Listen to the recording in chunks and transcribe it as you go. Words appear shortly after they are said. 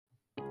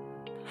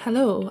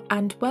Hello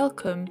and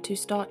welcome to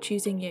Start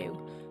Choosing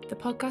You, the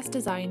podcast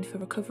designed for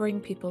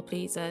recovering people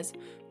pleasers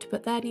to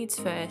put their needs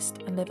first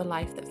and live a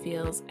life that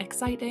feels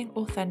exciting,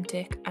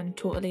 authentic and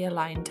totally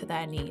aligned to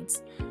their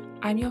needs.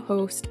 I'm your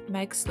host,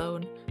 Meg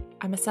Sloan.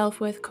 I'm a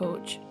self-worth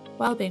coach,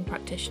 wellbeing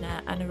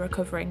practitioner and a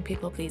recovering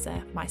people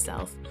pleaser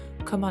myself.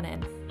 Come on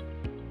in.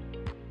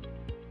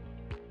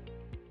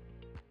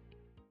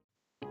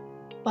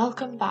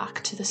 Welcome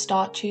back to the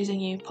Start Choosing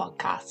You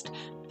podcast.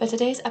 For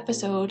today's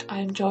episode,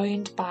 I'm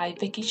joined by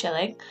Vicky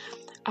Shilling.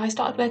 I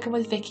started working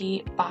with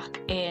Vicky back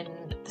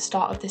in the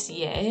start of this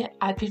year.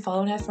 I'd been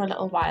following her for a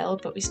little while,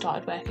 but we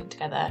started working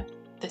together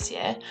this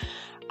year,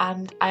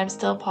 and I am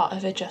still part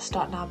of her Just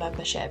Start Now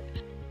membership.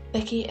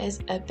 Vicky is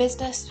a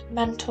business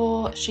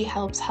mentor. She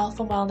helps health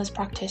and wellness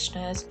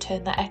practitioners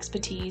turn their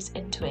expertise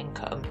into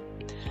income.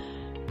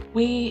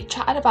 We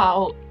chatted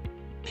about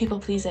people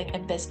pleasing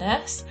in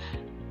business.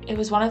 It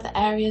was one of the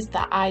areas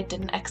that I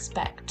didn't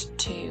expect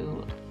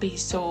to be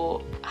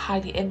so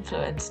highly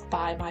influenced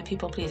by my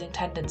people-pleasing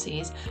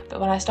tendencies, but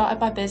when I started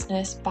my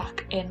business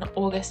back in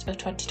August of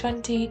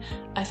 2020,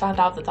 I found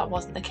out that that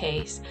wasn't the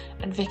case,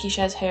 and Vicky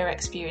shares her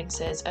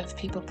experiences of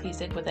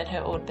people-pleasing within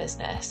her own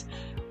business.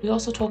 We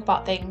also talk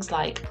about things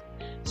like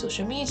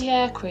social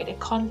media, creating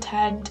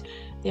content,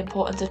 the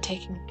importance of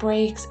taking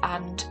breaks,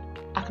 and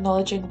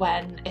acknowledging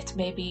when it's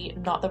maybe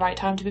not the right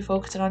time to be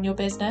focusing on your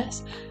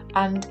business,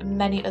 and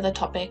many other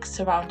topics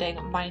surrounding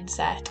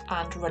mindset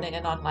and running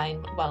an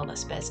online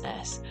wellness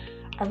business.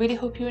 I really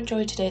hope you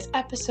enjoyed today's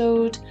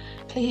episode.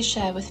 Please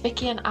share with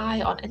Vicky and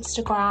I on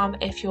Instagram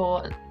if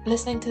you're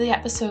listening to the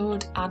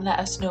episode and let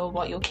us know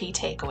what your key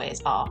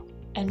takeaways are.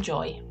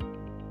 Enjoy.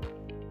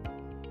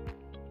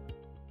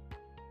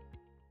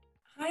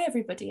 Hi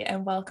everybody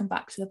and welcome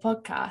back to the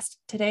podcast.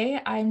 Today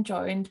I'm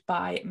joined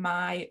by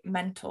my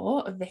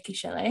mentor, Vicky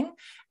Shilling.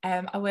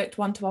 I worked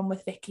one-to-one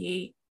with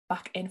Vicky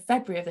back in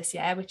February of this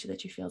year, which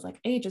literally feels like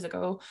ages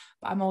ago,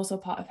 but I'm also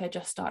part of her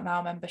Just Start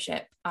Now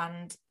membership,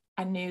 and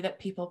I knew that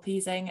people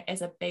pleasing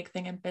is a big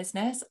thing in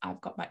business.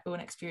 I've got my own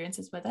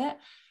experiences with it,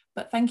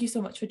 but thank you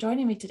so much for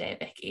joining me today,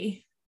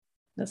 Vicky.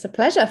 That's a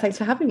pleasure. Thanks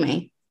for having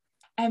me.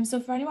 So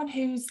for anyone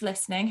who's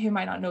listening who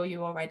might not know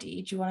you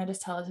already, do you want to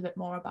just tell us a bit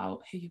more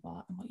about who you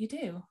are and what you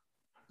do?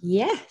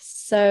 Yes.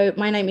 So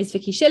my name is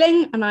Vicky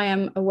Shilling and I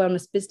am a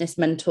wellness business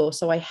mentor.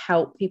 So I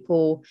help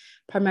people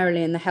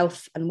primarily in the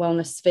health and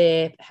wellness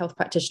sphere, health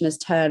practitioners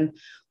turn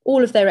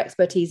all of their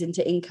expertise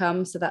into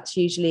income. So that's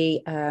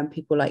usually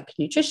people like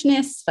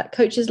nutritionists, like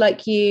coaches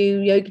like you,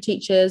 yoga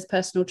teachers,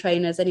 personal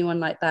trainers, anyone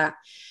like that,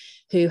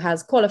 who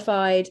has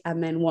qualified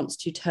and then wants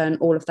to turn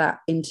all of that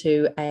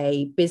into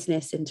a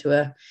business, into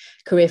a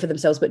career for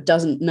themselves, but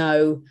doesn't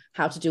know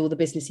how to do all the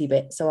businessy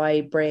bit. So I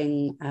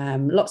bring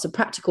lots of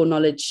practical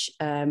knowledge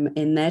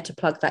in there to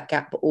plug that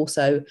gap, but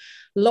also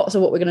lots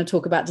of what we're going to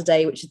talk about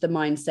today, which is the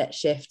mindset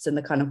shifts and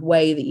the kind of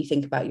way that you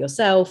think about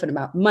yourself and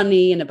about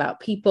money and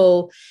about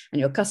people and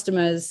your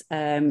customers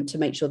to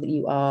make sure that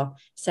you are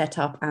set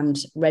up and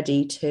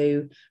ready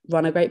to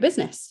run a great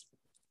business.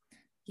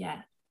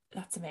 Yeah.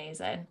 That's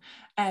amazing.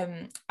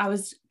 I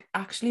was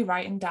actually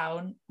writing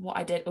down what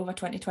I did over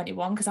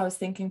 2021 because I was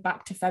thinking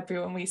back to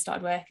February when we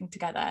started working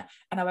together,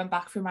 and I went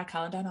back through my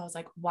calendar and I was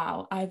like,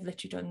 wow, I've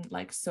literally done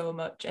like so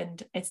much,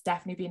 and it's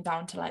definitely been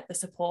down to like the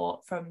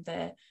support from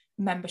the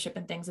membership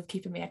and things of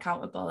keeping me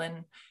accountable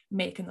and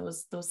making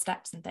those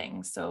steps and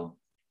things. So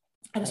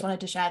I just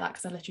wanted to share that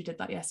because I literally did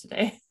that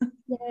yesterday.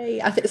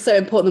 Yay. I think it's so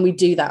important that we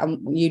do that,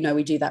 and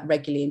we do that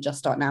regularly in Just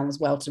Start Now as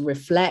well, to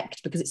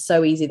reflect, because it's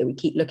so easy that we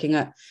keep looking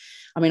at.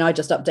 I mean, I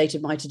just updated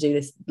my to-do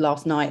list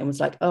last night and was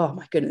like, oh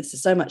my goodness,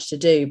 there's so much to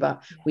do,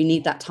 but we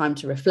need that time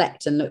to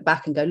reflect and look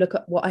back and go, look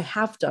at what I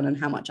have done and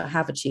how much I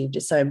have achieved.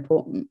 It's so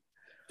important.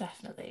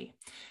 Definitely.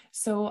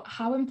 So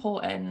how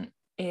important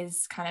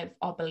is kind of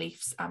our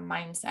beliefs and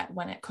mindset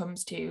when it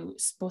comes to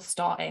both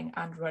starting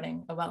and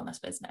running a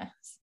wellness business?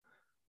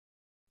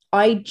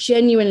 I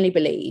genuinely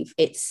believe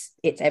it's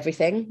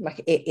everything.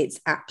 Like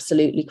it's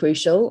absolutely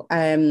crucial.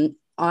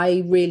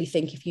 I really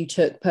think if you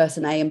took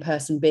person A and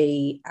person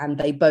B and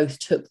they both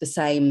took the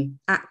same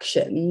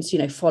actions,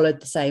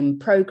 followed the same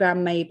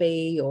program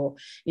maybe, or,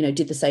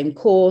 did the same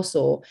course,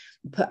 or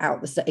put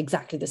out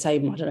exactly the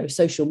same, I don't know,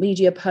 social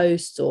media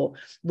posts, or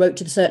wrote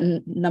to a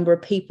certain number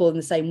of people in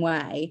the same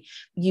way,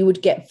 you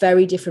would get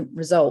very different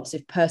results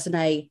if person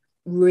A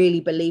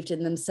really believed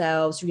in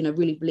themselves,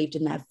 really believed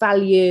in their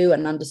value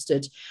and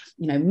understood,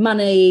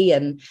 money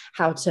and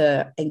how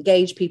to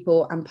engage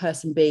people, and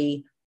person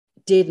B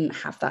didn't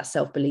have that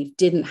self-belief,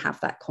 didn't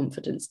have that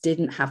confidence,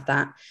 didn't have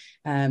that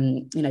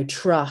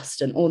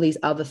trust and all these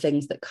other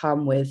things that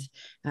come with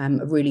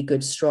a really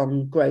good,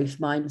 strong growth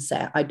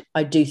mindset.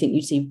 I do think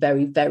you see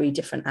very, very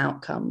different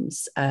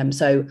outcomes.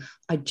 So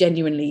I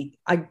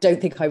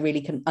don't think I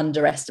really can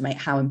underestimate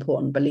how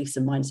important beliefs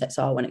and mindsets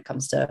are when it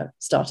comes to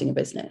starting a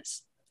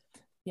business.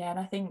 Yeah, and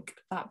I think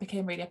that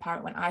became really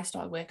apparent when I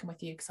started working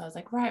with you, because I was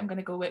like, right, I'm going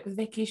to go work with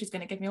Vicky. She's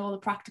going to give me all the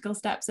practical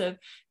steps of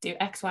do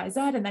X, Y, Z,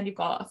 and then you've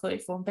got a fully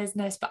formed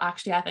business. But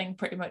actually, I think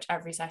pretty much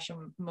every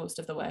session, most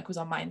of the work was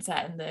on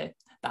mindset, and the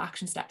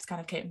action steps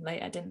kind of came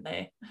later, didn't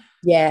they?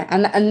 Yeah,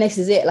 and this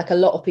is it. Like, a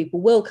lot of people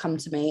will come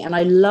to me, and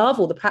I love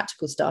all the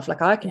practical stuff.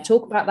 Like, I can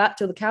talk about that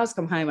till the cows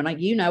come home, and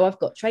I've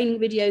got training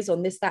videos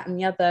on this, that, and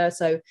the other.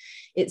 So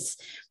it's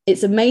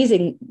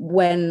amazing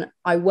when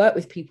I work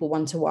with people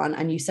one-to-one,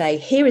 and you say,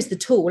 here is the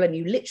tool, and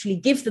you literally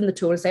give them the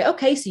tool and say,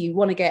 okay, so you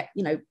want to get,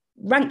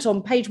 ranked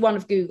on page 1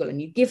 of Google,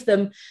 and you give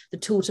them the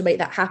tool to make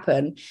that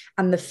happen.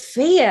 And the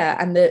fear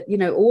and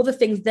all the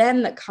things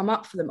then that come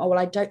up for them, oh, well,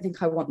 I don't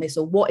think I want this,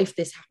 or what if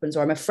this happens,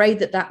 or I'm afraid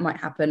that might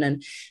happen.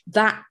 And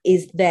that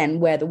is then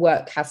where the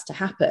work has to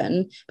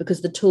happen,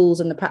 because the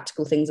tools and the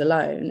practical things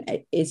alone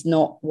is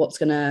not what's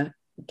going to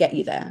get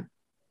you there.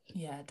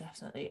 Yeah,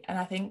 definitely. And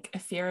I think a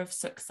fear of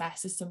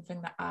success is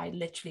something that I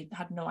literally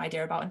had no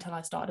idea about until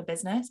I started a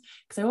business,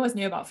 because I always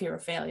knew about fear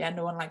of failure.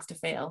 No one likes to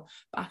fail,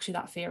 but actually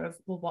that fear of,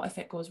 well, what if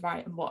it goes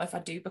right, and what if I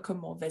do become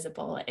more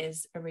visible,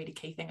 is a really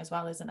key thing as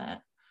well, isn't it?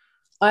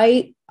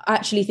 I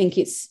actually think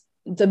it's,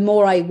 the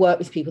more I work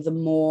with people, the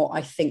more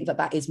I think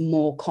that is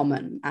more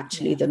common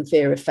actually than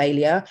fear of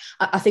failure.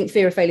 I think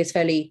fear of failure is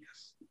fairly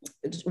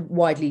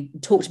widely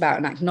talked about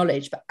and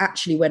acknowledged, but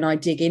actually when I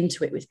dig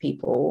into it with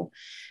people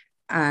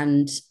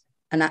and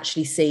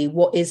actually see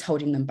what is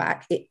holding them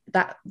back,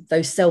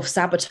 those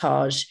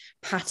self-sabotage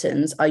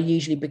patterns are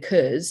usually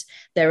because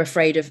they're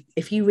afraid of,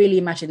 if you really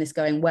imagine this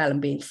going well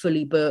and being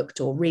fully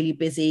booked or really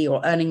busy or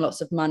earning lots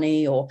of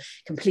money or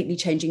completely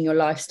changing your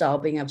lifestyle,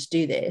 being able to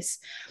do this,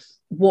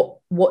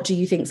 what do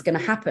you think is going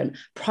to happen?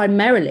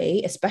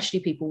 Primarily, especially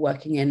people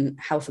working in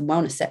health and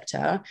wellness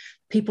sector,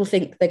 people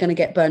think they're going to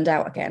get burned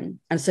out again.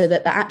 And so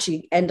that they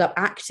actually end up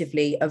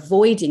actively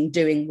avoiding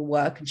doing the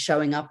work and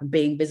showing up and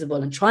being visible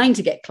and trying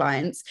to get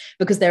clients,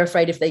 because they're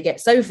afraid if they get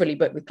so fully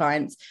booked with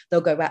clients, they'll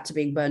go back to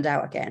being burned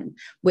out again,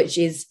 which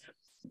is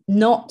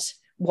not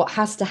what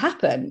has to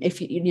happen.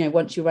 If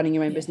once you're running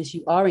your own business,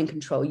 you are in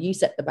control, you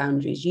set the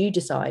boundaries, you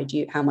decide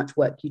how much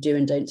work you do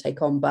and don't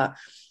take on. But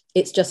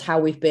it's just how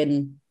we've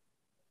been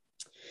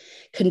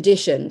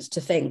conditioned to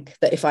think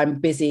that if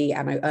I'm busy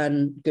and I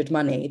earn good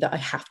money, that I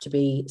have to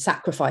be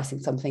sacrificing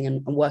something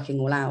and working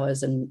all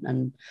hours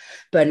and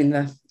burning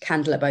the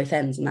candle at both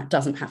ends. And that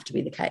doesn't have to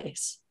be the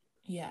case.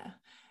 Yeah.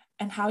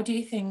 And how do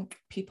you think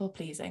people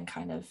pleasing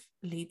kind of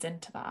leads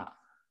into that?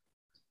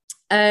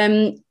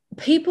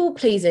 People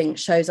pleasing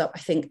shows up, I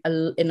think,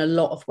 in a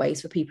lot of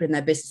ways for people in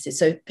their businesses.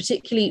 So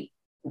particularly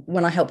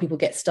when I help people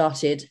get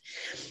started,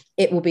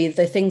 it will be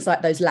the things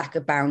like those lack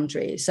of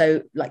boundaries.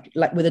 So like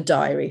with a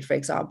diary, for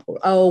example,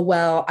 oh,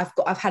 well,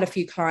 I've had a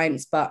few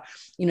clients, but,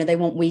 they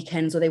want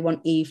weekends, or they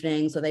want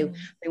evenings, or they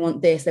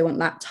want this, they want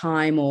that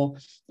time, or,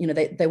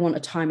 they want a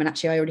time. And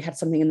actually I already had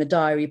something in the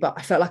diary, but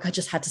I felt like I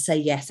just had to say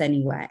yes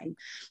anyway. And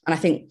I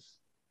think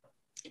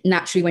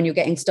naturally when you're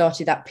getting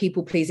started, that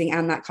people pleasing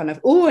and that kind of,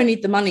 oh, I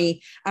need the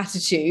money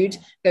attitude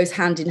goes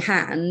hand in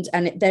hand,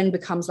 and it then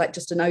becomes like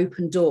just an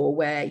open door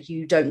where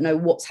you don't know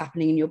what's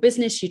happening in your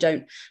business, you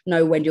don't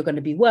know when you're going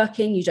to be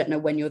working, you don't know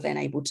when you're then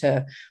able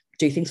to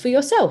do things for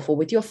yourself or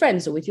with your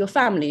friends or with your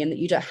family, and that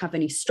you don't have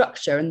any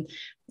structure. And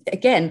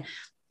again,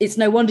 it's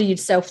no wonder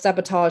you'd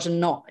self-sabotage and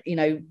not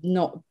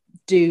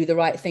do the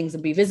right things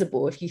and be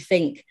visible if you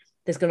think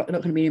there's not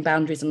going to be any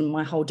boundaries and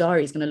my whole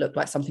diary is going to look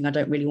like something I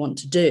don't really want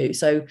to do.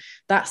 So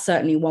that's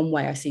certainly one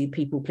way I see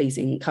people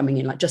pleasing coming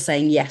in, like just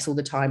saying yes all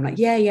the time, like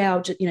yeah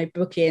I'll just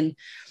book in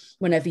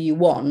whenever you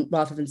want,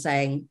 rather than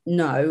saying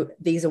no,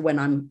 these are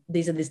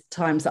the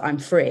times that I'm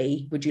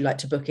free, would you like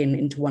to book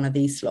into one of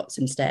these slots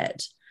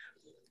instead?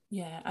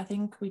 Yeah, I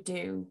think we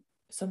do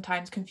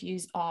sometimes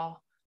confuse our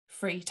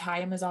free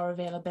time as our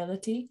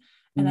availability.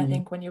 And I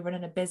think when you're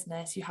running a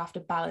business, you have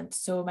to balance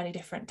so many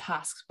different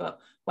tasks. But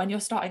when you're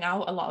starting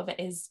out, a lot of it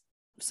is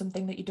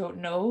something that you don't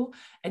know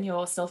and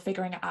you're still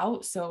figuring it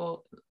out.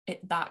 So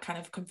that kind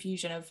of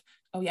confusion of,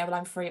 oh yeah, well,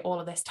 I'm free all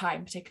of this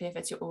time, particularly if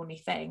it's your only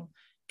thing,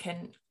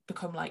 can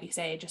become, like you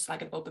say, just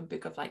like an open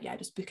book of like, yeah,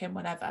 just book in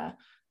whenever.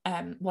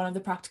 One of the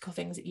practical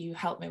things that you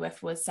helped me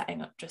with was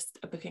setting up just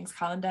a bookings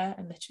calendar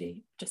and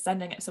literally just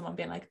sending it to someone,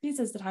 being like, these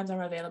are the times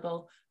I'm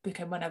available, book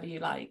in whenever you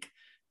like.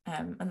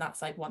 And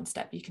that's like one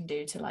step you can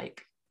do to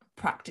like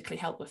practically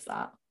help with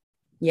that.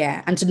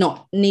 Yeah, and to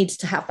not need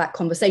to have that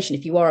conversation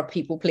if you are a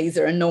people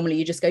pleaser, and normally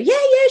you just go, yeah,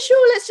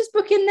 sure, let's just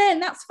book in then,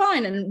 that's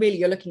fine. And really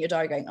you're looking at your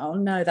diary going, oh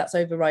no, that's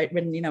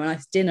overridden, a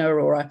nice dinner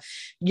or a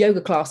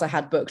yoga class I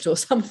had booked or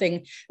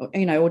something,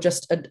 or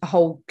just a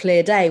whole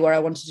clear day where I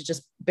wanted to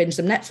just binge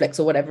some Netflix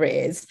or whatever it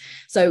is.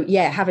 So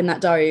yeah, having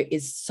that diary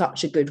is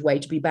such a good way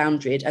to be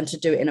boundaried and to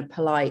do it in a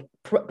polite,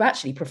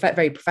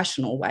 very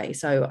professional way.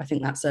 So I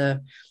think that's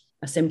a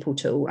simple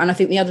tool. And I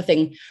think the other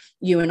thing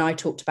you and I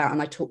talked about, and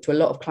I talked to a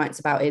lot of clients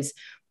about, is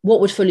what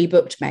would fully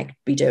booked Meg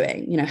be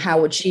doing? How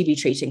would she be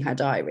treating her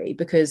diary?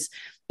 Because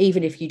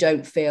even if you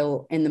don't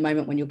feel in the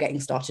moment when you're getting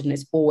started, and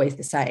it's always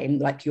the same,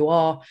 like you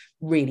are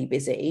really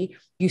busy,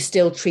 you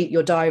still treat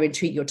your diary and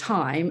treat your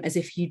time as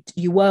if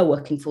you were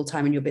working full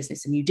time in your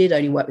business, and you did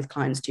only work with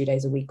clients 2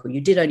 days a week, or you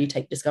did only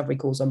take discovery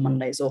calls on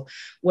Mondays, or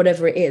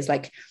whatever it is.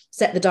 Like,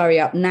 set the diary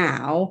up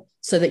now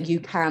so that you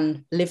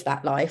can live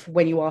that life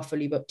when you are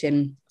fully booked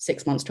in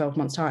 6 months, 12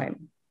 months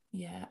time.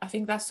 Yeah, I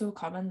think that's so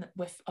common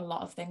with a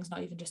lot of things,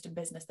 not even just in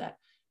business, that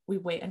we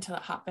wait until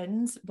it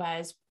happens,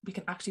 whereas we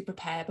can actually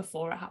prepare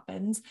before it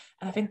happens.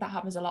 And I think that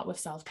happens a lot with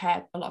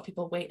self-care. A lot of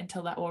people wait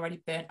until they're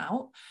already burnt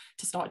out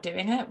to start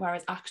doing it,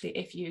 whereas actually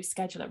if you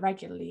schedule it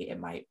regularly, it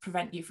might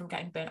prevent you from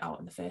getting burnt out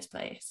in the first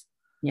place.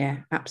 Yeah,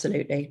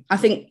 absolutely. I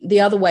think the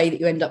other way that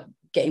you end up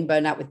getting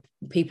burnt out with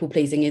people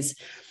pleasing is,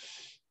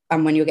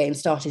 and when you're getting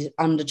started,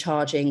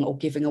 undercharging or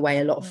giving away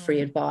a lot of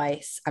free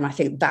advice. And I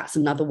think that's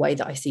another way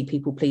that I see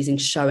people pleasing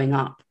showing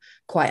up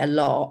quite a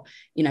lot.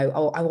 You know,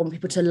 oh, I want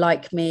people to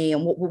like me,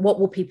 and what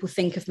will people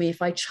think of me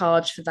if I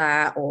charge for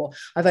that? Or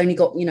I've only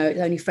got, you know,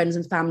 only friends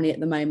and family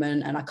at the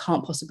moment, and I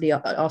can't possibly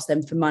ask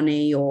them for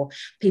money. Or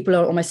people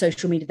are on my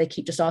social media, they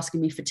keep just asking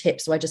me for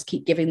tips, so I just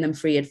keep giving them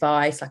free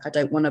advice. Like, I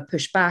don't want to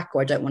push back,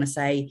 or I don't want to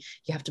say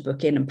you have to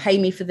book in and pay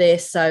me for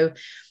this. So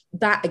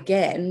that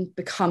again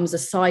becomes a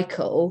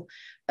cycle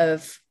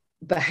of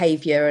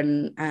behavior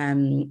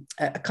and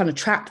a kind of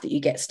trap that you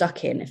get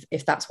stuck in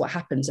if that's what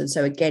happens. And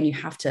so again, you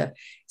have to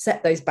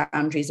set those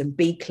boundaries and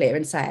be clear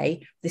and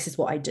say, this is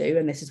what I do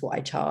and this is what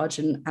I charge,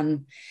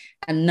 and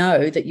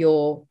know that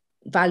your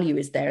value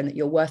is there and that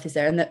your worth is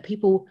there, and that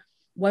people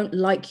won't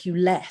like you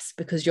less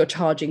because you're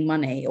charging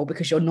money or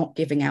because you're not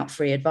giving out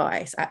free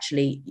advice.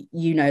 Actually,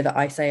 you know that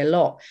I say a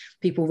lot,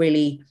 people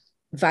really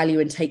value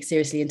and take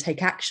seriously and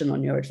take action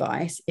on your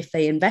advice if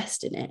they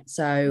invest in it.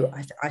 So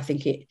I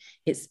think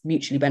it's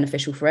mutually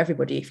beneficial for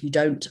everybody if you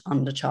don't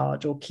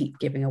undercharge or keep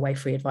giving away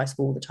free advice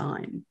all the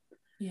time.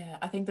 Yeah,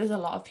 I think there's a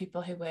lot of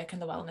people who work in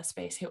the wellness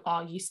space who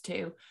are used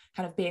to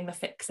kind of being the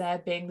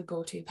fixer, being the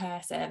go-to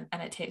person,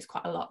 and it takes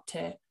quite a lot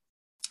to,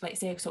 like,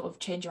 say, sort of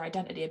change your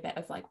identity a bit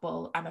of like,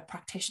 well, I'm a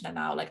practitioner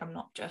now, like I'm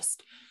not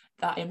just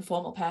that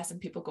informal person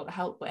people go to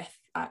help with.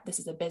 This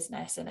is a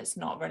business and it's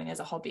not running as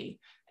a hobby.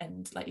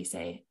 And like you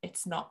say, it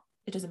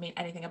doesn't mean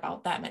anything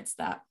about them. It's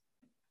that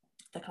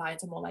the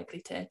clients are more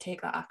likely to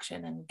take that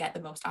action and get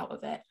the most out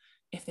of it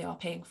if they are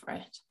paying for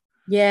it.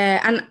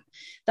 Yeah, and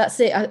that's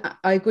it.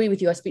 I agree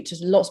with you. I speak to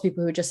lots of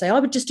people who just say, I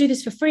would just do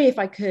this for free if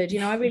I could.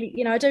 You know, I really,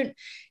 I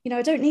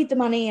don't need the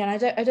money, and I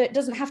don't, it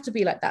doesn't have to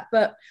be like that.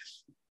 But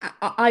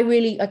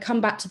I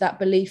come back to that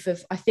belief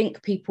of, I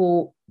think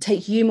people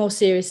take you more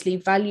seriously,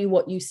 value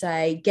what you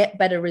say, get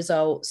better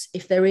results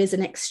if there is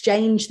an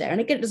exchange there.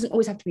 And again, it doesn't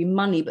always have to be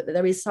money, but that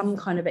there is some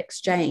kind of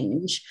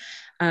exchange,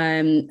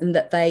 and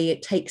that they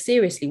take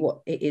seriously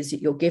what it is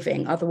that you're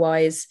giving.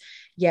 Otherwise,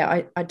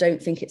 yeah, I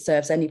don't think it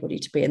serves anybody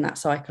to be in that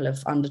cycle of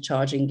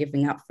undercharging,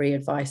 giving out free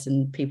advice,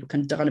 and people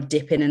can kind of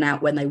dip in and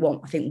out when they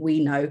want. I think we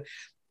know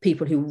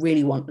people who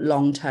really want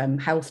long-term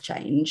health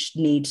change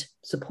need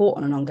support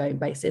on an ongoing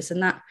basis,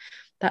 and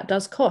that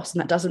does cost.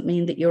 And that doesn't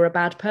mean that you're a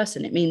bad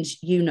person. It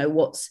means you know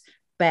what's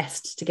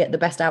best to get the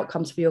best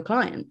outcomes for your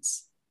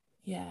clients.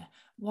 Yeah.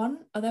 One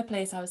other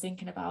place I was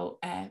thinking about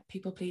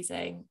people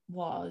pleasing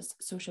was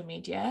social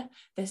media.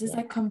 This has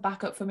like come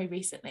back up for me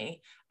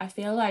recently. I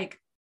feel like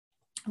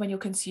when you're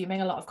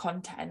consuming a lot of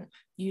content,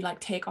 you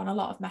like take on a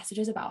lot of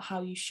messages about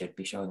how you should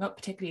be showing up,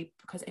 particularly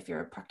because if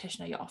you're a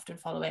practitioner, you're often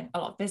following a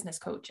lot of business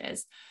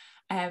coaches.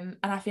 And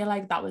I feel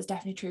like that was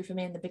definitely true for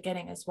me in the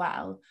beginning as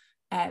well,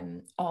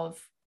 of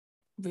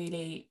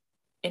really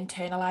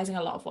internalizing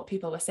a lot of what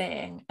people were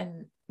saying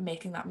and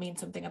making that mean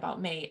something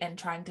about me and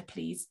trying to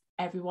please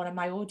everyone in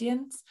my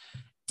audience.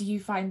 Do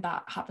you find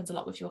that happens a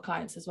lot with your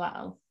clients as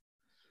well?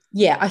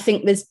 Yeah, I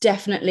think there's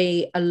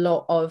definitely a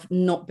lot of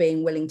not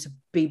being willing to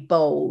be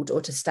bold or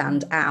to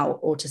stand out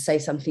or to say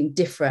something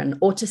different,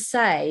 or to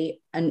say,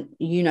 and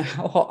you know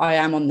how hot I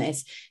am on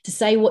this, to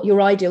say what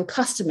your ideal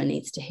customer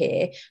needs to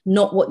hear,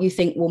 not what you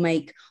think will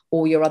make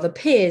all your other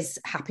peers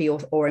happy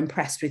or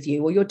impressed with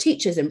you, or your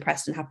teachers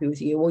impressed and happy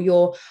with you, or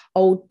your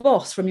old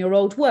boss from your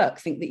old work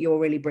think that you're a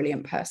really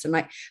brilliant person.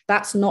 Like,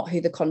 that's not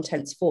who the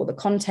content's for. The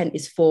content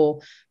is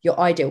for your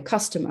ideal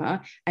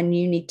customer, and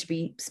you need to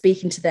be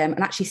speaking to them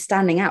and actually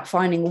standing out,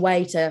 finding a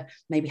way to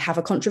maybe have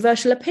a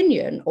controversial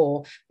opinion,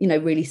 or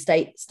really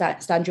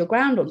stand your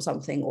ground on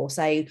something, or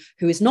say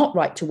who is not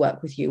right to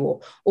work with you, or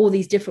all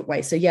these different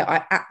ways. So yeah,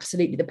 I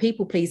absolutely, the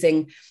people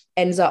pleasing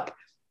ends up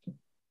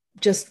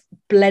just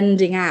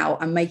blending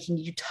out and making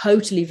you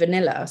totally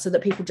vanilla, so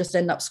that people just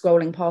end up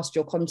scrolling past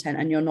your content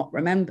and you're not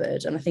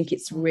remembered. And I think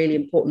it's really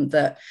important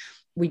that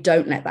we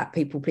don't let that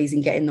people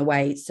pleasing get in the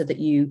way, so that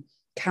you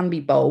can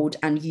be bold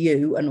and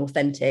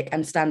authentic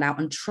and stand out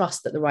and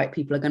trust that the right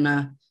people are going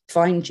to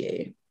find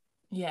you.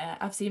 Yeah,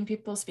 I've seen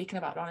people speaking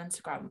about it on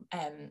Instagram,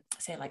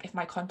 saying like, if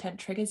my content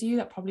triggers you,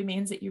 that probably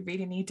means that you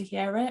really need to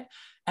hear it.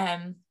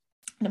 And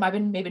it might be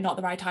maybe not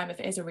the right time if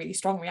it is a really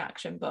strong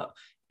reaction, but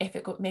if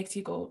it makes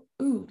you go,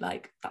 ooh,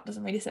 like that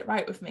doesn't really sit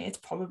right with me, it's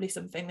probably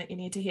something that you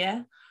need to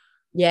hear.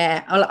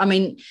 Yeah, I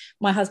mean,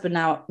 my husband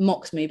now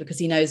mocks me because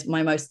he knows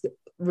my most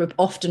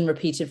often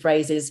repeated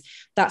phrase is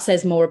that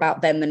says more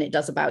about them than it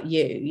does about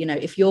you. You know,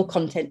 if your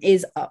content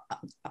is I'm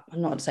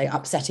not to say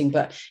upsetting,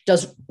 but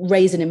does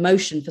raise an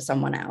emotion for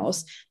someone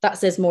else, that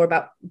says more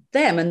about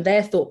them and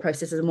their thought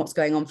processes and what's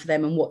going on for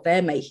them and what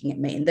they're making it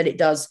mean than it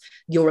does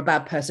you're a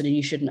bad person and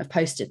you shouldn't have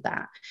posted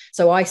that.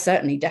 So I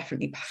certainly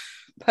definitely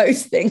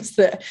post things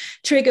that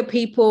trigger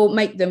people,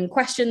 make them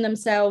question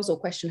themselves or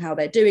question how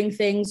they're doing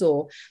things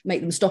or make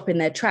them stop in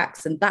their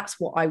tracks. And that's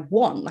what I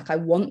want. Like, I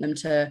want them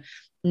to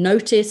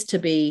notice, to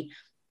be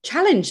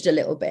challenged a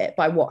little bit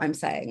by what I'm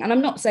saying. And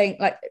I'm not saying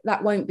like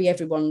that won't be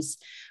everyone's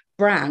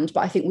brand, but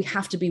I think we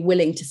have to be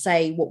willing to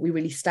say what we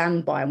really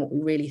stand by and what we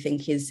really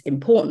think is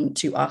important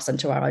to us and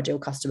to our ideal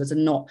customers,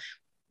 and not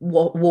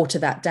water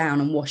that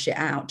down and wash it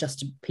out just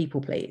to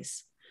people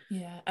please.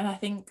 Yeah, and I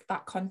think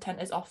that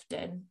content is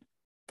often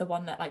the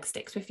one that like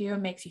sticks with you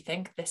and makes you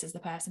think this is the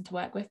person to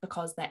work with,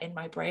 because they're in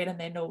my brain and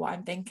they know what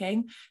I'm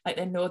thinking. Like,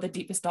 they know the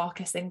deepest,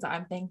 darkest things that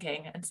I'm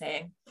thinking and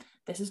saying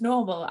this is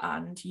normal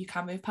and you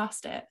can move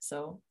past it.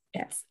 So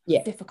it's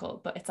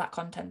difficult, but it's that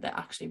content that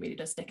actually really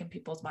does stick in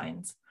people's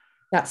minds.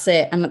 That's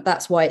it. And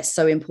that's why it's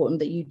so important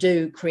that you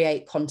do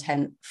create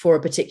content for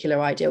a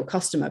particular ideal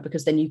customer,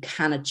 because then you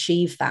can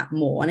achieve that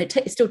more. And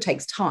it still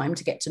takes time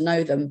to get to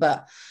know them.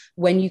 But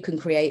when you can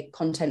create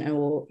content,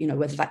 or, you know,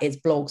 whether that is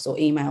blogs or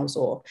emails,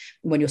 or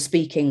when you're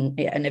speaking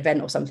at an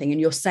event or something and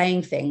you're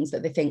saying things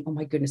that they think, oh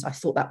my goodness, I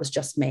thought that was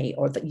just me,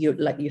 or that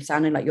you're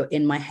sounding like you're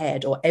in my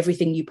head, or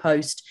everything you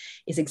post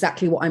is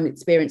exactly what I'm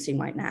experiencing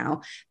right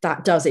now,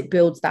 it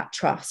builds that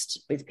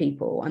trust with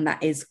people, and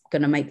that is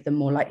going to make them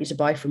more likely to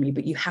buy from you.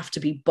 But you have to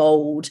be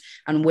bold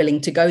and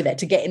willing to go there,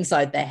 to get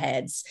inside their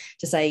heads,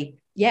 to say,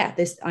 yeah,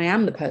 I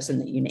am the person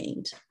that you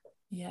need.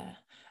 Yeah.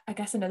 I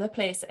guess another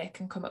place that it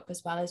can come up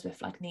as well is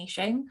with like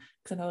niching,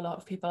 because I know a lot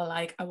of people are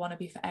like, I want to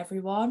be for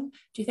everyone.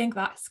 Do you think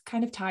that's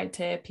kind of tied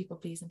to people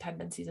pleasing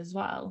tendencies as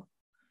well?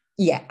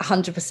 Yeah,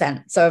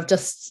 100%. So I've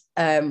just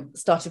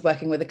started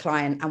working with a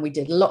client, and we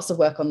did lots of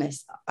work on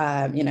this.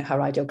 You know,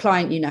 her ideal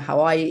client, you know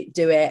how I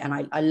do it. And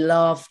I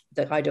love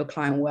the ideal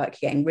client work,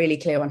 getting really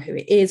clear on who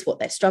it is, what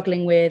they're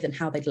struggling with, and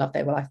how they'd love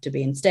their life to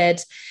be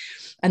instead.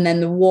 And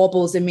then the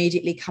wobbles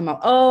immediately come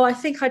up. Oh, I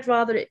think I'd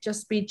rather it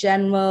just be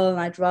general.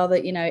 And I'd rather,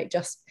 you know, it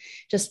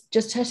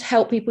just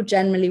help people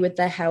generally with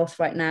their health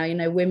right now. You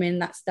know, women,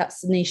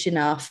 that's niche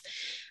enough.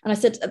 And I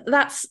said,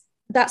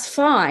 that's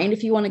fine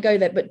if you want to go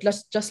there, but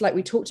just like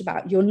we talked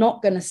about, you're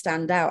not going to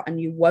stand out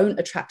and you won't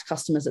attract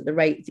customers at the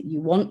rate that you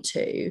want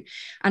to.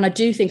 And I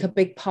do think a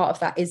big part of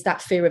that is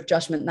that fear of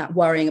judgment, that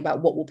worrying about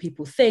what will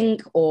people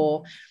think,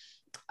 or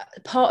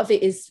part of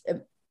it is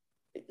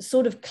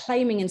sort of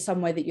claiming in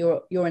some way that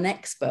you're an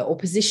expert, or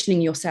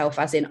positioning yourself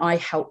as in, I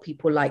help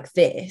people like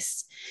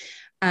this.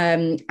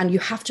 And you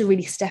have to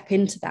really step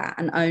into that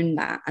and own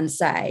that and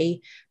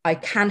say, I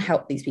can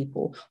help these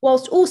people,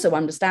 whilst also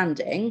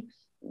understanding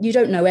you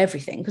don't know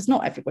everything, because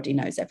not everybody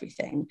knows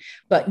everything.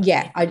 But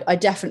yeah, I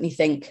definitely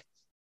think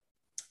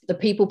the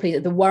people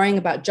please, the worrying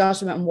about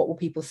judgment and what will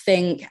people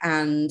think,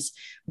 and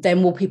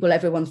then will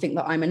everyone think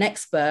that I'm an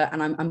expert,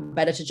 and I'm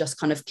better to just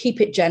kind of keep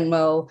it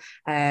general,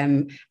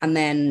 and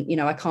then, you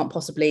know, I can't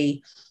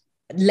possibly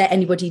let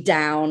anybody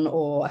down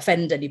or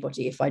offend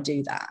anybody if I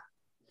do that.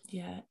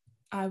 Yeah,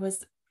 I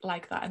was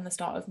like that in the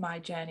start of my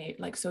journey,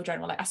 like so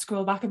general. Like, I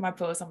scroll back in my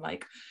posts, I'm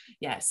like,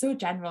 yeah, so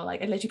general.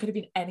 Like, it literally could have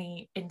been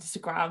any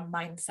Instagram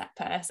mindset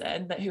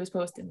person who was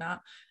posting that.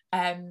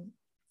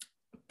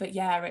 But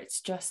yeah,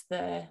 it's just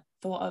the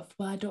thought of,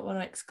 well, I don't want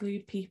to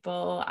exclude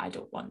people, I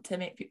don't want to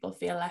make people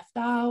feel left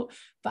out.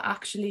 But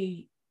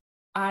actually,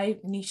 I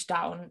niched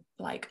down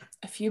like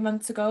a few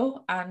months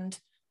ago, and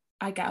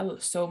I get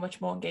so much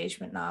more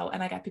engagement now,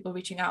 and I get people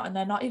reaching out, and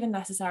they're not even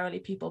necessarily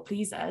people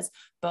pleasers,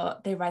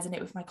 but they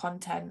resonate with my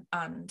content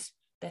and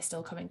they're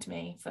still coming to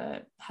me for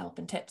help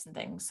and tips and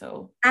things.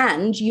 So,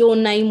 and your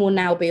name will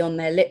now be on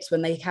their lips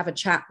when they have a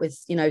chat with,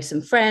 you know,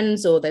 some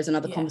friends, or there's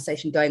another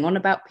conversation going on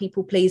about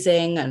people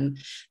pleasing and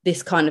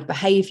this kind of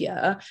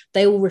behavior.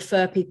 They will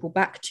refer people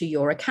back to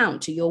your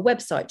account, to your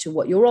website, to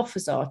what your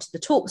offers are, to the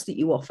talks that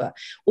you offer,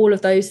 all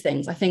of those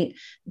things. I think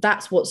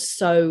that's what's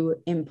so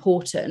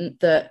important,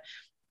 that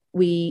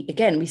we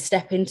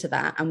step into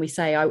that and we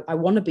say, I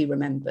want to be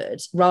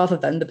remembered, rather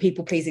than the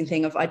people pleasing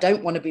thing of, I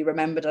don't want to be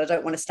remembered, I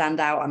don't want to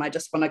stand out, and I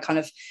just want to kind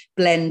of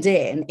blend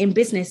in. In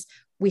business,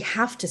 we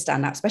have to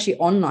stand out, especially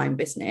online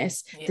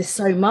business. There's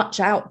so much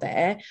out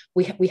there.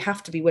 We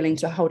have to be willing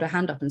to hold our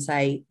hand up and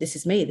say, this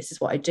is me, this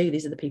is what I do,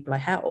 these are the people I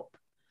help.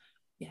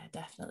 Yeah,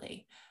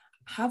 definitely.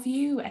 Have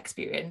you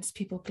experienced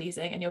people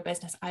pleasing in your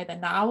business, either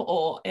now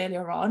or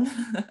earlier on?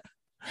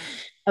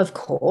 Of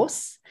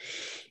course.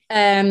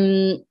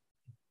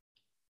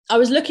 I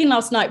was looking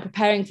last night,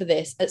 preparing for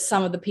this, at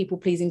some of the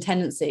people-pleasing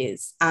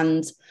tendencies.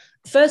 And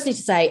firstly,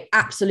 to say,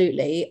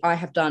 absolutely, I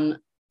have done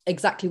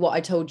exactly what I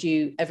told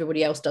you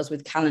everybody else does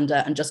with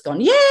calendar, and just gone,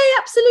 yay,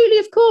 absolutely,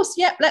 of course,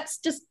 yep, let's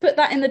just put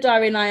that in the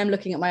diary. And I am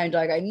looking at my own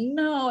diary going,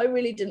 no, I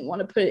really didn't want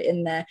to put it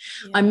in there.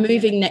 I'm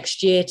moving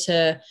next year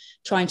to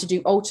trying to do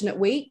alternate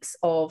weeks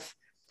of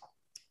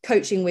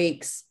coaching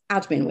weeks,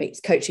 admin weeks,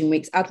 coaching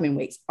weeks, admin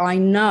weeks, I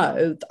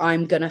know that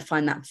I'm going to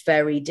find that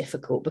very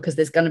difficult, because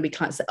there's going to be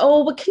clients that,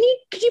 oh, well, could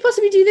you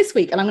possibly do this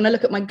week? And I'm going to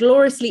look at my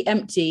gloriously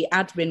empty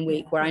admin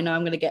week where I know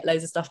I'm going to get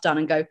loads of stuff done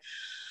and go,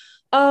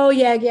 oh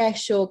yeah,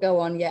 sure, go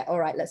on. Yeah. All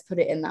right, let's put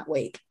it in that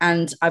week.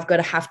 And I've got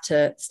to have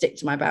to stick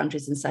to my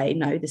boundaries and say,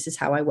 no, this is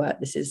how I work.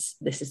 This is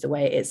the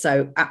way it is.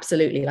 So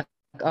absolutely, like,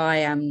 I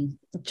am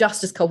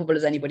just as culpable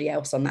as anybody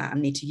else on that,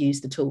 and need to use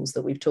the tools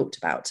that we've talked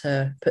about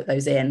to put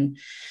those in.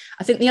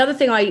 I think the other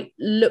thing I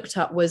looked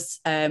up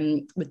was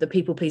with the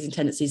people pleasing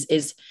tendencies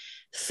is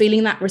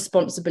feeling that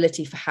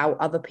responsibility for how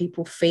other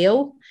people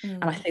feel.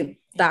 And I think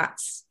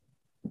that's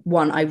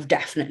one I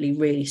definitely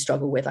really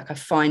struggle with. Like, I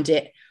find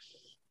it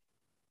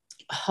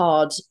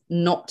hard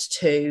not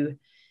to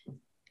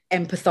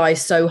empathize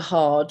so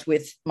hard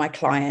with my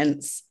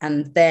clients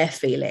and their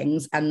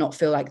feelings, and not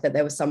feel like that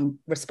there was some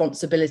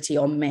responsibility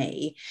on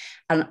me,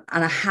 and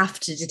I have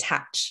to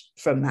detach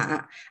from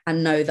that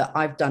and know that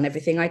I've done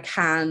everything I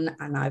can,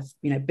 and I've,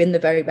 you know, been the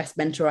very best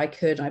mentor I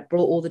could, and I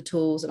brought all the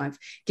tools and I've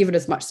given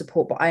as much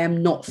support, but I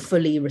am not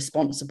fully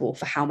responsible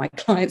for how my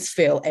clients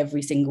feel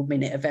every single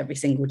minute of every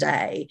single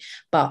day.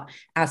 But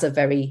as a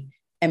very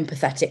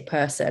empathetic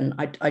person,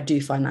 I do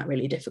find that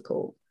really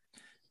difficult.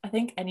 I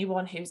think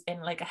anyone who's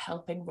in like a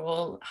helping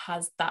role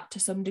has that to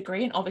some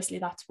degree, and obviously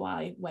that's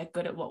why we're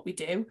good at what we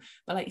do.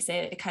 But like you say,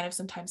 it kind of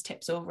sometimes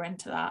tips over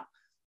into that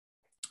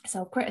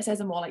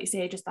self-criticism, or like you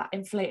say, just that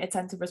inflated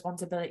sense of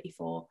responsibility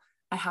for,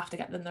 I have to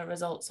get them the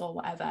results or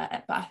whatever.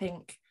 But I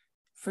think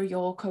for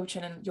your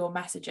coaching and your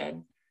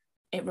messaging,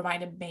 it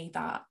reminded me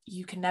that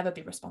you can never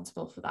be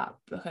responsible for that,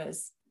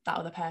 because that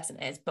other person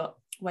is. But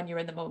when you're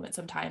in the moment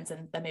sometimes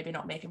and they're maybe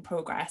not making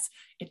progress,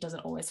 it doesn't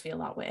always feel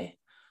that way.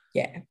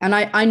 Yeah. And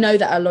I know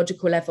that at a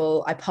logical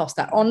level, I pass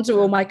that on to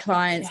all my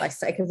clients. I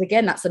say, because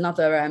again, that's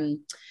another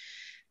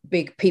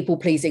big people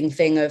pleasing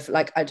thing of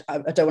like, I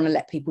don't want to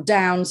let people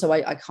down, so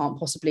I can't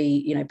possibly,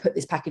 you know, put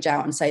this package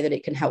out and say that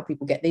it can help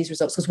people get these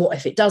results, because what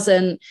if it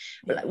doesn't?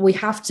 But we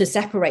have to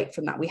separate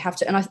from that. We have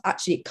to, and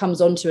actually it comes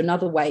on to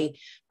another way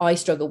I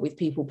struggle with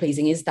people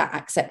pleasing, is that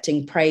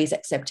accepting praise,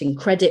 accepting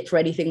credit for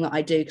anything that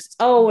I do, because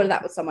oh, well,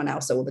 that was someone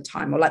else all the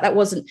time, or like that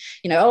wasn't,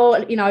 you know,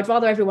 oh, you know, I'd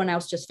rather everyone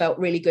else just felt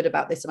really good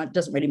about this, and it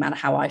doesn't really matter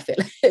how I feel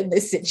in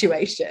this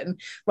situation,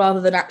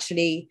 rather than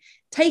actually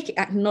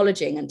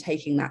acknowledging and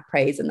taking that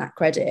praise and that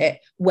credit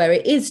where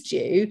it is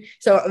due.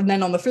 So, and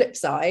then on the flip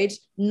side,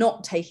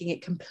 not taking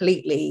it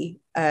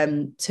completely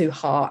to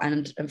heart,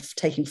 and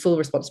taking full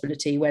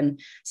responsibility when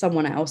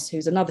someone else,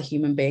 who's another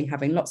human being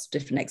having lots of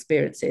different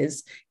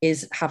experiences,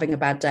 is having a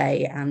bad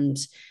day and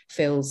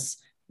feels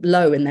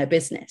low in their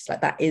business.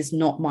 Like, that is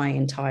not my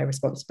entire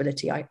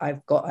responsibility.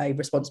 I've got a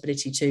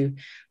responsibility to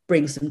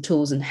bring some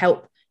tools and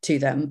help to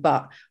them,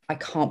 but I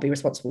can't be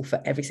responsible for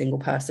every single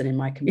person in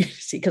my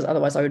community, because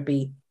otherwise I would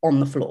be on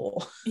the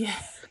floor. Yeah,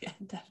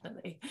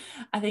 definitely.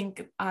 I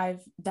think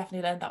I've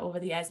definitely learned that over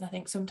the years, and I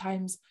think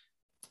sometimes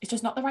it's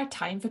just not the right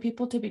time for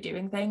people to be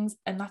doing things,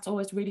 and that's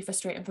always really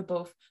frustrating for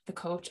both the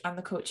coach and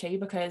the coachee,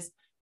 because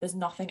there's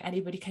nothing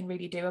anybody can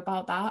really do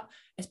about that.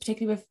 It's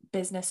particularly with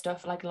business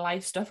stuff, like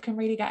life stuff can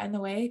really get in the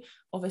way.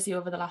 Obviously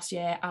over the last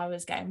year I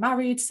was getting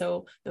married,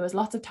 so there was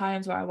lots of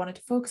times where I wanted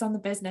to focus on the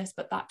business,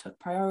 but that took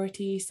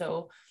priority.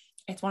 So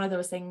it's one of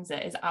those things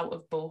that is out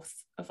of both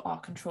of our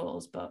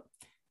controls, but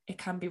it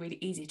can be really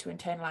easy to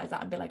internalize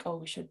that and be like, oh,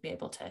 we should be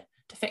able to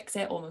fix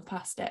it or move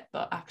past it,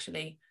 but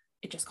actually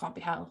it just can't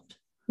be helped.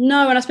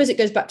 No, and I suppose it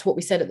goes back to what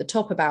we said at the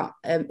top about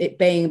it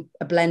being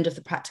a blend of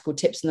the practical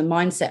tips and the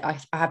mindset.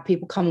 I have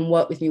people come and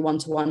work with me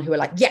one-to-one who are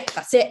like, yeah,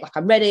 that's it. Like,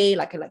 I'm ready.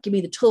 Like give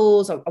me the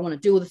tools. I want to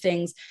do all the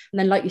things. And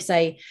then, like you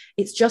say,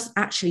 it's just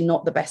actually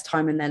not the best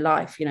time in their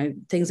life. You know,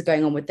 things are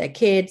going on with their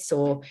kids,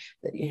 or,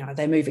 you know,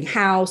 they're moving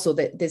house, or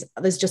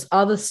there's just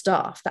other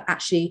stuff that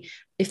actually,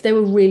 if they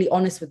were really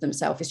honest with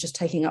themselves, it's just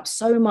taking up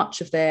so much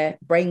of their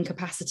brain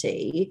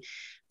capacity,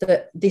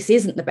 that this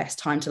isn't the best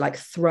time to like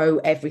throw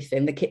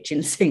everything, the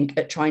kitchen sink,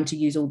 at trying to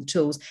use all the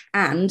tools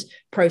and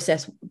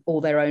process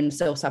all their own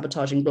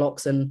self-sabotaging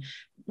blocks and,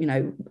 you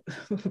know,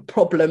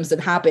 problems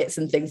and habits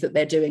and things that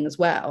they're doing as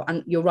well.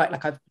 And you're right,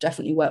 like I've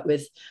definitely worked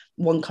with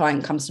one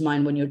client comes to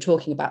mind when you're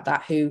talking about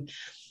that, who,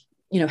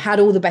 you know, had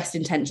all the best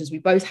intentions. We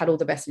both had all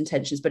the best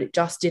intentions, but it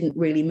just didn't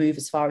really move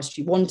as far as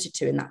she wanted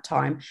to in that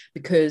time,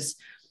 because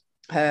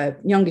her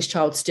youngest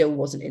child still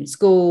wasn't in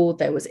school.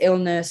 There was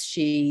illness.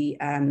 She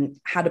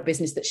had a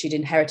business that she'd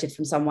inherited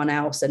from someone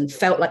else and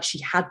felt like she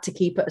had to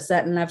keep at a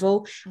certain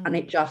level. And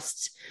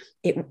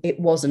it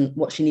wasn't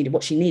what she needed.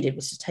 What she needed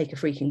was to take a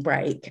freaking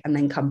break and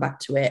then come back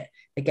to it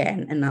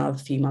again in another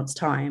few months'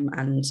 time.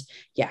 And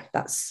yeah,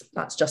 that's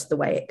just the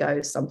way it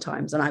goes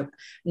sometimes. And I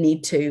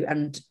need to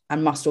and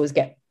must always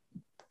get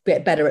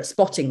better at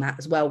spotting that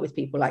as well with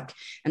people, like,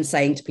 and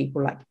saying to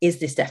people like, is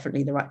this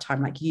definitely the right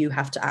time? Like, you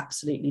have to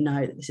absolutely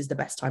know that this is the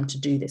best time to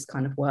do this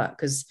kind of work,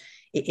 because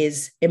it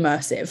is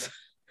immersive.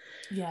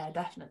 Yeah,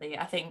 definitely.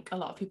 I think a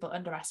lot of people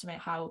underestimate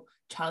how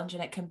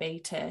challenging it can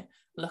be to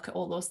look at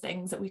all those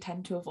things that we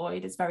tend to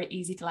avoid. It's very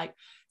easy to like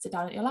sit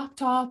down at your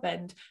laptop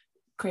and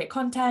create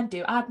content,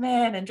 do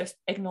admin, and just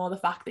ignore the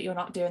fact that you're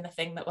not doing the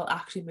thing that will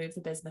actually move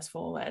the business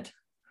forward.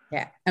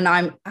 Yeah, and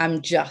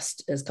I'm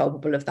just as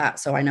culpable of that.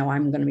 So I know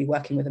I'm going to be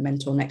working with a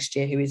mentor next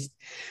year who is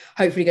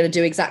hopefully going to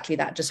do exactly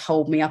that. Just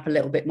hold me up a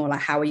little bit more, like,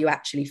 how are you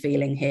actually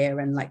feeling here,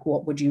 and like,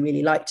 what would you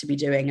really like to be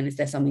doing, and is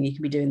there something you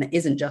can be doing that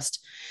isn't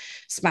just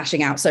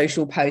smashing out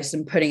social posts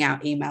and putting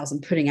out emails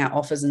and putting out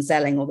offers and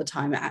selling all the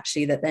time.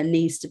 Actually, that there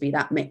needs to be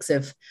that mix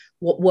of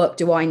what work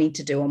do I need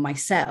to do on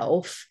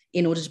myself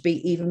in order to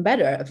be even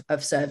better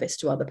of service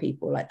to other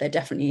people. Like, there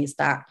definitely is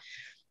that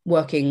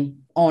working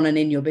on and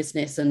in your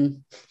business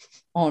and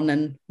on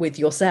and with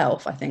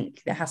yourself. I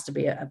think there has to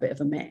be a bit of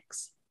a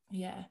mix.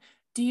 Yeah.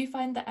 Do you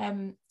find that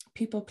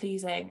people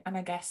pleasing, and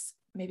I guess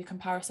maybe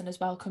comparison as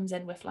well, comes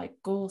in with like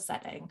goal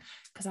setting?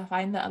 Because I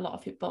find that a lot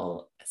of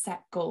people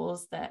set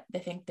goals that they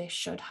think they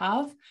should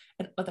have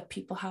and other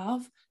people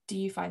have. Do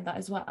you find that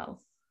as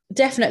well?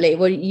 Definitely.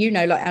 Well, you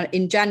know, like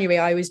in January,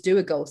 I always do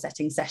a goal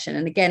setting session.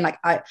 And again, like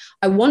I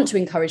want to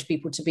encourage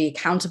people to be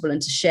accountable and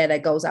to share their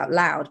goals out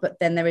loud. But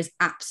then there is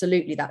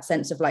absolutely that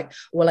sense of like,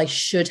 well, I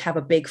should have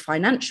a big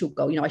financial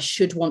goal. You know, I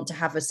should want to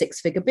have a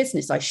 6-figure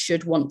business. I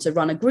should want to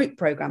run a group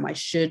program. I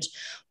should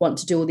want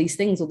to do all these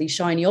things, all these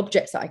shiny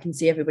objects that I can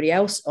see everybody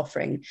else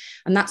offering.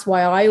 And that's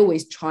why I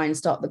always try and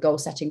start the goal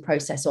setting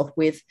process off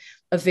with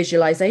a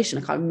visualization,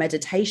 a kind of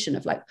meditation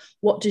of like,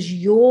 what does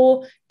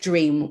your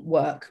dream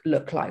work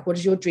look like? What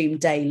does your dream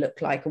day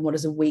look like? And what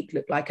does a week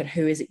look like? And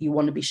who is it you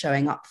want to be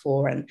showing up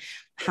for? And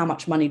how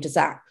much money does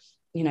that,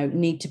 you know,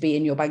 need to be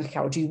in your bank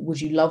account?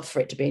 Would you love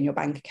for it to be in your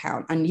bank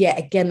account? And yeah,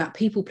 again, that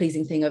people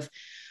pleasing thing of,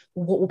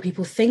 what will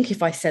people think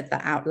if I said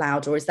that out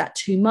loud? Or is that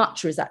too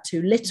much? Or is that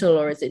too little?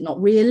 Or is it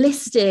not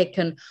realistic?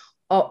 And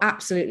oh,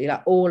 absolutely,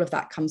 like all of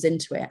that comes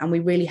into it. And we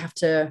really have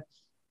to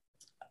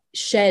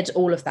shed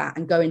all of that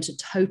and go into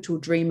total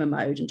dreamer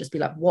mode and just be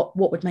like, what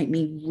would make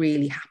me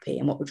really happy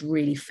and what would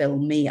really fill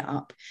me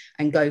up,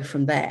 and go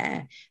from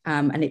there.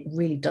 And it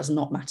really does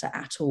not matter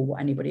at all what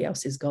anybody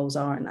else's goals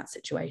are in that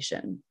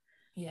situation.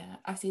 Yeah,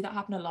 I see that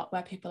happen a lot,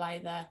 where people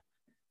either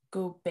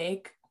go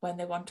big when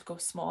they want to go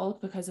small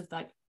because of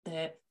like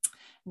the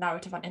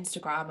narrative on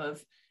Instagram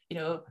of, you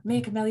know,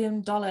 make $1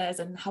 million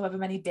in however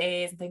many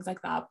days and things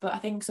like that. But I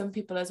think some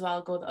people as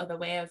well go the other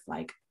way of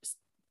like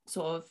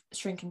sort of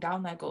shrinking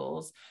down their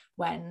goals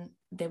when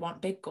they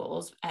want big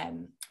goals,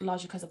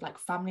 largely because of like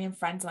family and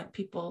friends and like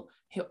people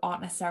who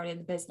aren't necessarily in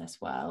the business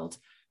world.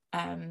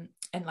 And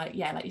like,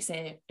 yeah, like you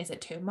say, is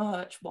it too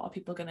much? What are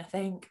people going to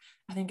think?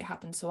 I think it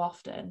happens so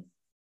often.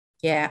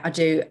 Yeah, I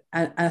do.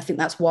 And I think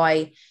that's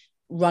why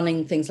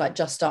running things like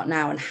Just Start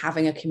Now and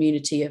having a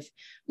community of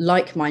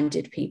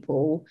like-minded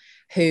people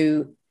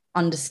who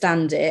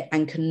understand it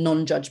and can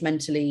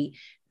non-judgmentally,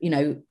 you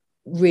know,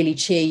 really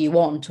cheer you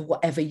on to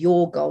whatever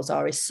your goals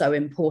are is so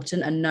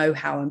important, and know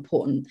how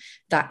important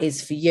that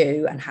is for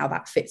you and how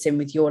that fits in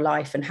with your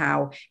life and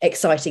how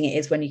exciting it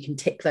is when you can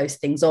tick those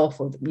things off,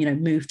 or, you know,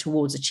 move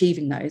towards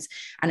achieving those.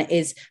 And it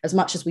is, as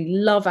much as we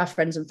love our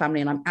friends and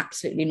family, and I'm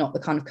absolutely not the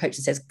kind of coach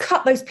that says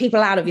cut those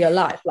people out of your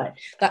life, like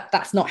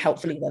that's not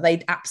helpful either.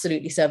 They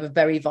absolutely serve a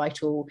very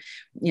vital,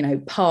 you know,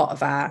 part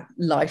of our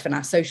life and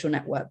our social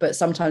network, but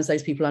sometimes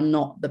those people are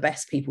not the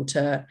best people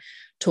to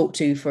talk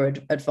to for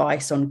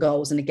advice on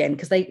goals. And again,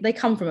 because they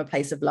come from a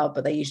place of love,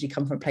 but they usually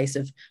come from a place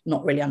of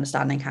not really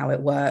understanding how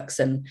it works.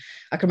 And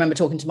I can remember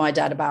talking to my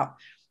dad about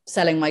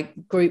selling my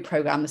group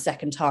program the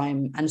second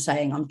time and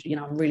saying, I'm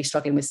really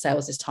struggling with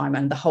sales this time.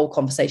 And the whole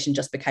conversation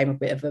just became a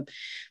bit of a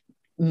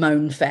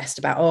moan fest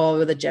about,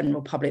 oh, the general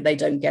public, they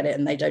don't get it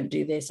and they don't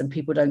do this and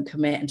people don't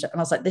commit. And I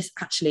was like, this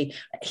actually,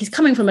 he's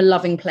coming from a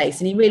loving place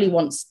and he really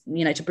wants,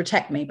 you know, to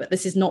protect me, but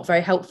this is not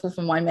very helpful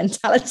for my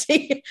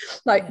mentality.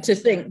 Like, to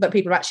think that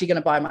people are actually going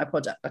to buy my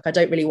product. Like, I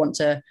don't really want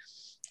to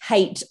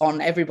hate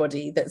on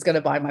everybody that's going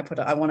to buy my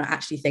product. I want to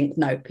actually think,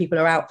 no, people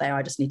are out there,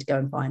 I just need to go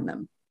and find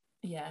them.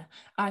 Yeah,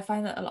 I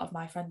find that a lot of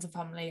my friends and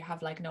family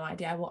have like no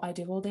idea what I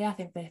do all day. I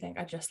think they think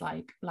I just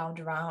like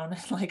lounge around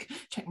and like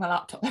check my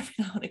laptop every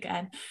now and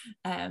again.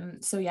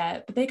 So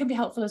yeah, but they can be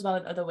helpful as well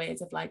in other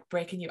ways of like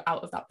breaking you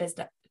out of that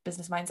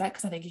business mindset,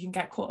 because I think you can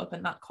get caught up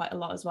in that quite a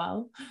lot as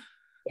well.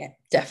 Yeah,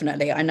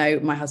 definitely. I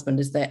know my husband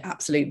is the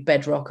absolute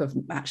bedrock of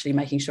actually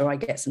making sure I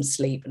get some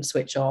sleep and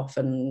switch off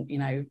and, you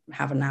know,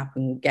 have a nap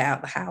and get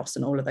out the house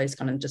and all of those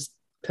kind of, just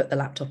put the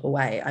laptop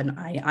away. And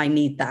I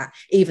need that,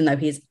 even though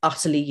he is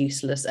utterly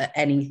useless at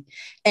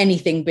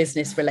anything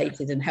business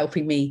related and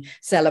helping me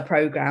sell a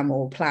program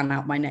or plan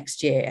out my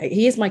next year.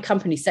 He is my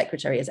company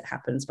secretary as it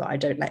happens, but I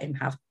don't let him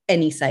have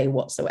any say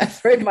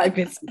whatsoever in my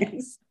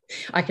business.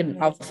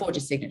 I'll forge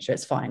his signature,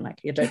 it's fine. Like,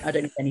 I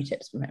don't need any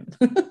tips from him.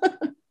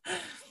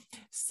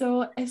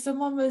 So if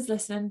someone was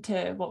listening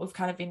to what we've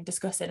kind of been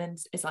discussing and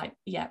is like,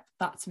 yep,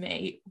 that's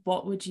me,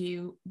 what would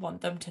you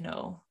want them to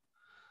know?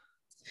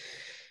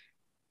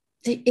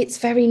 It's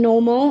very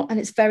normal and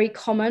it's very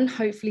common.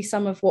 Hopefully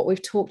some of what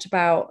we've talked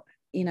about,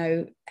 you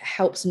know,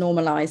 helps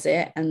normalize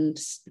it, and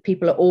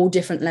people at all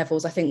different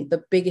levels. I think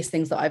the biggest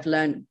things that I've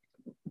learned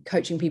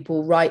coaching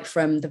people right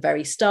from the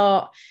very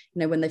start,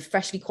 when they've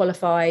freshly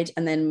qualified,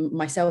 and then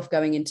myself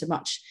going into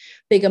much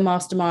bigger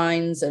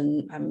masterminds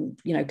and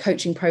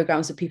coaching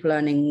programs of people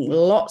earning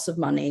lots of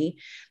money,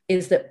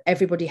 is that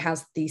everybody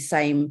has these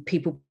same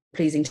people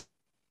pleasing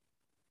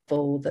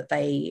that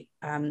they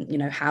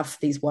have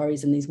these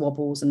worries and these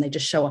wobbles, and they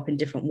just show up in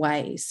different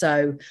ways.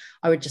 So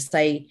I would just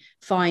say,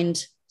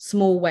 find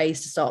small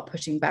ways to start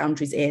putting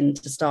boundaries in,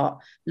 to start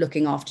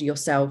looking after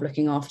yourself,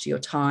 looking after your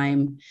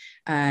time,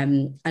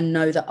 and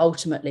know that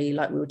ultimately,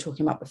 like we were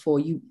talking about before,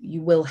 you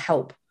will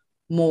help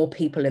more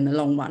people in the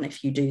long run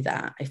if you do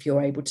that, if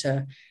you're able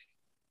to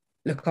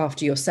look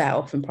after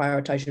yourself and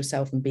prioritize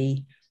yourself and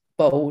be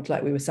bold,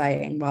 like we were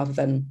saying, rather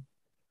than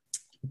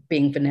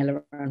being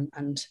vanilla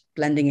and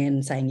blending in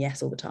and saying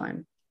yes all the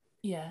time.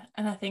 Yeah,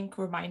 and I think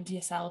remind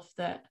yourself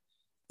that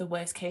the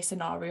worst case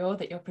scenario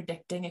that you're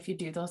predicting if you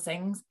do those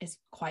things is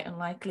quite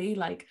unlikely.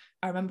 Like,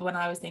 I remember when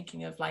I was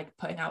thinking of like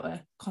putting out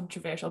a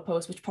controversial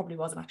post, which probably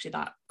wasn't actually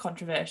that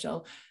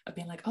controversial, of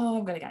being like, oh,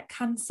 I'm going to get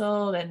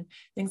cancelled and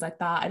things like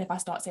that, and if I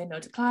start saying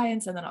no to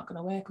clients and they're not going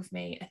to work with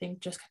me, I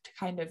think just to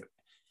kind of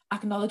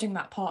acknowledging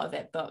that part of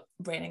it, but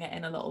reining it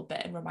in a little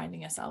bit and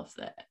reminding yourself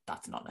that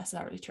that's not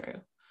necessarily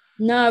true.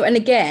 No, and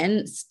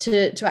again,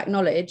 to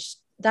acknowledge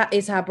that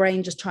is our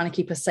brain just trying to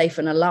keep us safe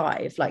and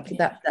alive, like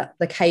that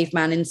the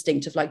caveman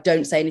instinct of like,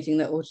 don't say anything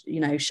that will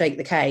shake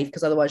the cave,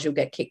 because otherwise you'll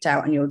get kicked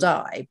out and you'll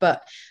die.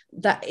 But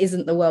that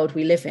isn't the world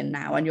we live in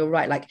now. And you're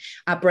right, like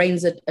our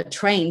brains are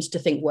trained to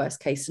think worst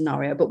case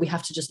scenario, but we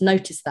have to just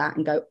notice that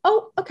and go,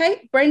 oh,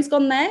 okay, brain's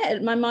gone there,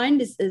 my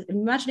mind is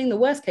imagining the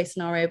worst case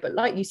scenario, but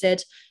like you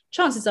said,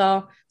 chances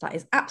are that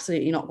is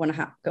absolutely not going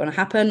to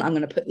happen. I'm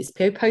going to put this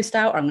post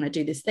out, I'm going to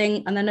do this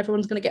thing, and then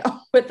everyone's going to get on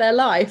with their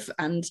life,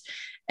 and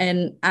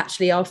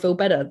actually I'll feel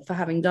better for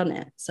having done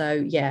it. So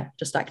yeah,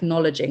 just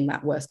acknowledging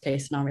that worst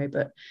case scenario,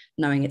 but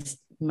knowing it's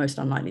most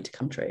unlikely to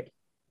come true.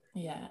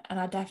 Yeah, and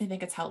I definitely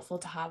think it's helpful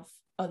to have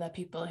other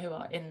people who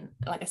are in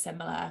like a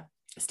similar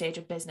stage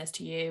of business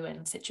to you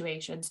and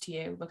situations to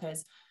you,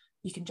 because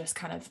you can just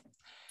kind of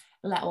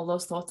let all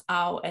those thoughts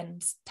out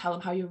and tell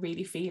them how you're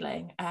really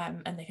feeling,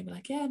 and they can be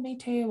like, yeah, me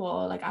too,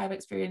 or like, I've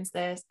experienced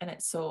this, and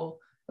it's so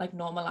like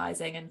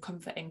normalizing and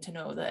comforting to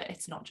know that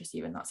it's not just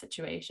you in that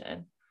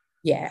situation.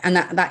 Yeah, and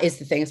that is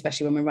the thing,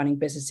 especially when we're running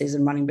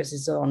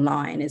businesses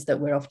online, is that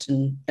we're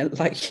often,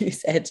 like you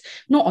said,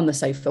 not on the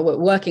sofa, we're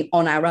working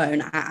on our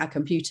own at our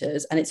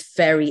computers, and it's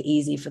very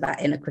easy for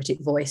that inner critic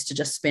voice to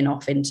just spin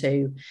off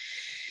into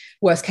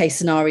worst case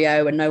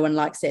scenario, and no one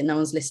likes it, and no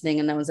one's listening,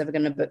 and no one's ever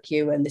going to book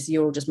you, and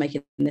you're all just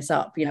making this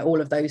up,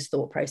 all of those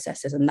thought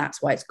processes. And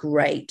that's why it's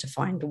great to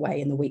find a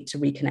way in the week to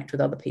reconnect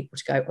with other people,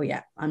 to go, oh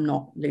yeah, I'm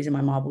not losing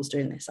my marbles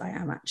doing this, I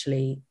am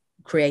actually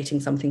creating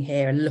something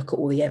here, and look at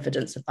all the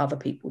evidence of other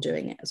people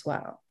doing it as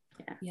well.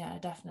 Yeah,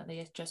 definitely.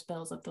 It just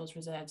builds up those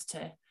reserves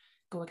to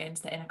go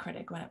against the inner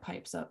critic when it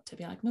pipes up, to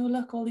be like, no,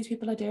 look, all these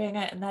people are doing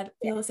it and they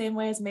feel the same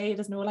way as me.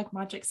 There's no like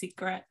magic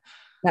secret.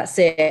 That's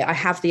it. I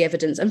have the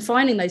evidence, and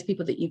finding those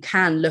people that you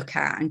can look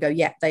at and go,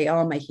 yeah, they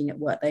are making it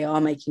work, they are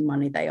making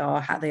money, they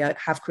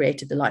have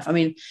created the life. I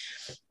mean,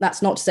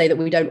 that's not to say that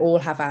we don't all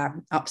have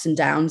our ups and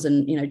downs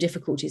and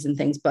difficulties and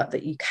things, but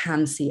that you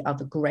can see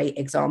other great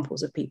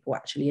examples of people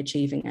actually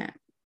achieving it.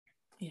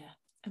 Yeah,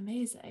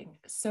 amazing.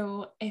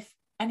 So if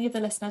any of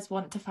the listeners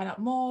want to find out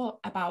more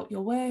about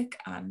your work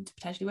and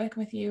potentially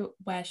working with you,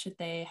 where should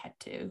they head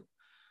to?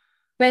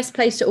 Best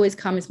place to always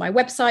come is my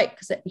website,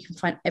 because you can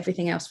find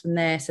everything else from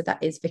there. So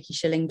that is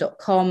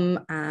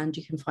vickyshilling.com, and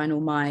you can find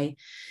all my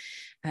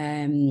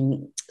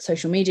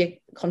social media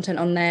content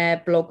on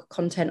there, blog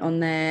content on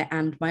there,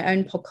 and my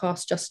own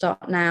podcast just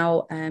start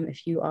now.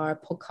 If you are a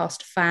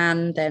podcast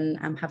fan, then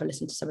have a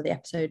listen to some of the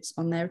episodes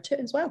on there too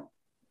as well.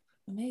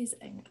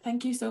 Amazing.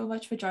 Thank you so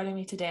much for joining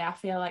me today. I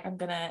feel like I'm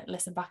gonna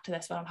listen back to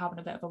this when I'm having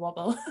a bit of a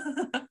wobble.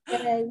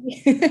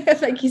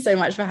 Thank you so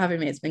much for having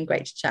me. It's been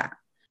great to chat.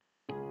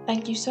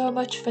 Thank you so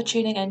much for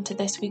tuning in to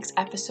this week's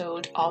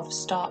episode of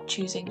Start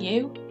Choosing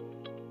You.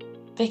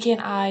 Vicky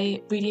and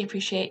I really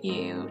appreciate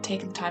you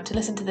taking the time to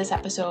listen to this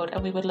episode,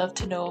 and we would love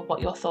to know what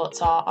your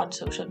thoughts are on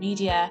social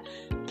media.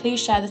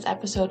 Please share this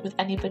episode with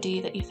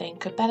anybody that you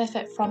think could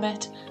benefit from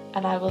it,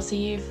 and I will see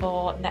you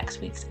for next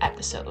week's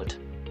episode.